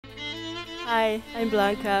Hi, I'm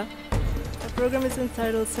Blanca. The program is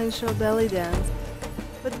entitled Sensual Bellydance.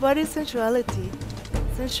 But what is sensuality?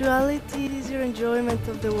 Sensuality is your enjoyment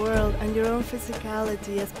of the world and your own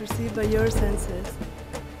physicality as perceived by your senses.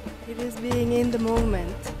 It is being in the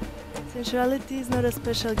moment. Sensuality is not a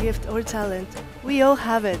special gift or talent. We all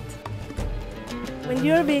have it. When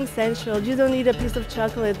you're being sensual, you don't eat a piece of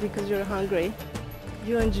chocolate because you're hungry.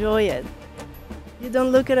 You enjoy it. You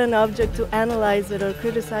don't look at an object to analyze it or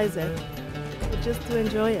criticize it, but just to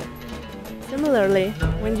enjoy it. Similarly,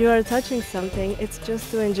 when you are touching something, it's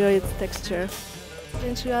just to enjoy its texture.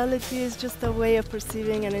 Sensuality is just a way of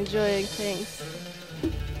perceiving and enjoying things.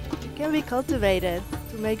 It can be cultivated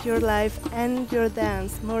to make your life and your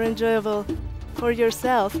dance more enjoyable for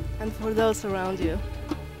yourself and for those around you.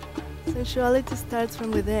 Sensuality starts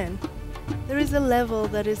from within. There is a level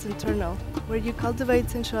that is internal, where you cultivate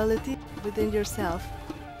sensuality within yourself.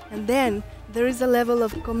 And then there is a level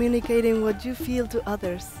of communicating what you feel to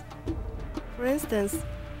others. For instance,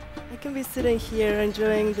 I can be sitting here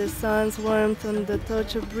enjoying the sun's warmth and the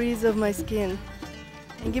touch of breeze of my skin,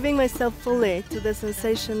 and giving myself fully to the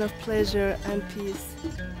sensation of pleasure and peace.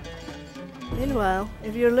 Meanwhile,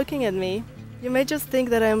 if you're looking at me, you may just think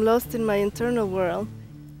that I am lost in my internal world.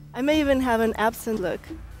 I may even have an absent look.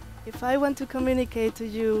 If I want to communicate to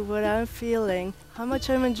you what I'm feeling, how much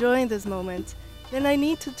I'm enjoying this moment, then I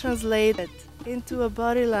need to translate it into a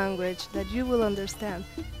body language that you will understand.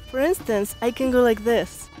 For instance, I can go like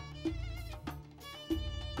this.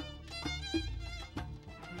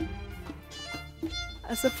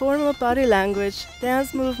 As a form of body language,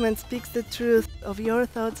 dance movement speaks the truth of your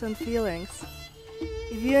thoughts and feelings.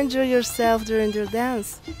 If you enjoy yourself during your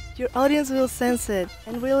dance, your audience will sense it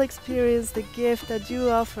and will experience the gift that you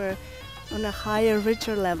offer on a higher,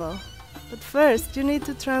 richer level. But first, you need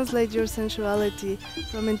to translate your sensuality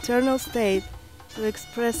from internal state to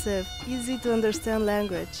expressive, easy to understand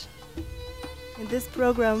language. In this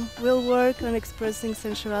program, we'll work on expressing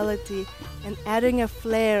sensuality and adding a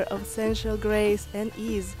flair of sensual grace and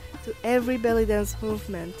ease to every belly dance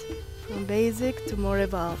movement, from basic to more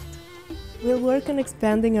evolved. We'll work on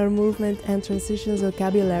expanding our movement and transitions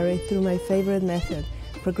vocabulary through my favorite method,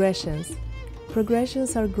 progressions.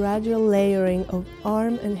 Progressions are gradual layering of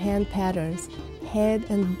arm and hand patterns, head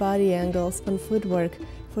and body angles on footwork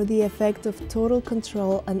for the effect of total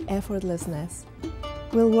control and effortlessness.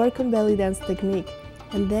 We'll work on belly dance technique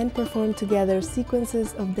and then perform together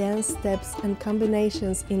sequences of dance steps and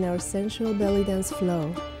combinations in our sensual belly dance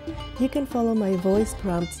flow. You can follow my voice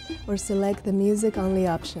prompts or select the music-only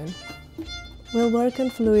option. We'll work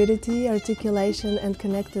on fluidity, articulation, and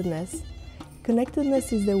connectedness.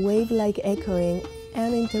 Connectedness is the wave-like echoing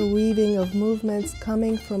and interweaving of movements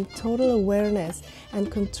coming from total awareness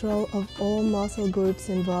and control of all muscle groups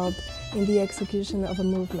involved in the execution of a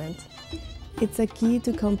movement. It's a key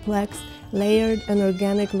to complex, layered, and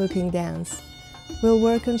organic-looking dance. We'll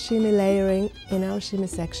work on shimmy layering in our shimmy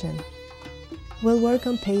section. We'll work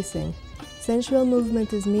on pacing. Sensual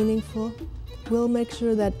movement is meaningful. We'll make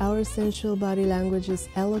sure that our sensual body language is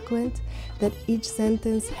eloquent, that each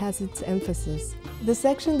sentence has its emphasis. The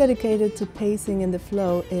section dedicated to pacing in the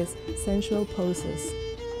flow is sensual poses.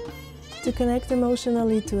 To connect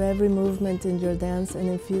emotionally to every movement in your dance and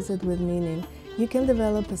infuse it with meaning, you can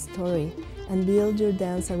develop a story and build your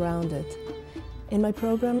dance around it. In my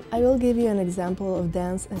program, I will give you an example of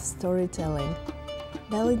dance as storytelling.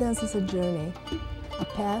 Belly dance is a journey, a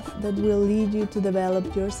path that will lead you to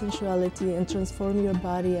develop your sensuality and transform your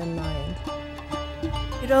body and mind.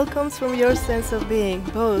 It all comes from your sense of being,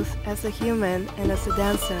 both as a human and as a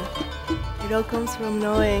dancer. It all comes from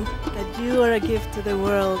knowing that you are a gift to the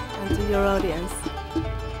world and to your audience.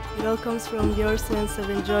 It all comes from your sense of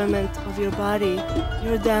enjoyment of your body,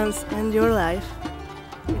 your dance, and your life.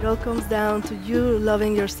 It all comes down to you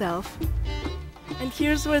loving yourself. And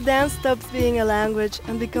here's where dance stops being a language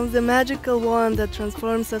and becomes the magical wand that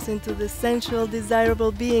transforms us into the sensual,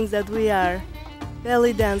 desirable beings that we are,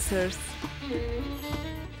 belly dancers.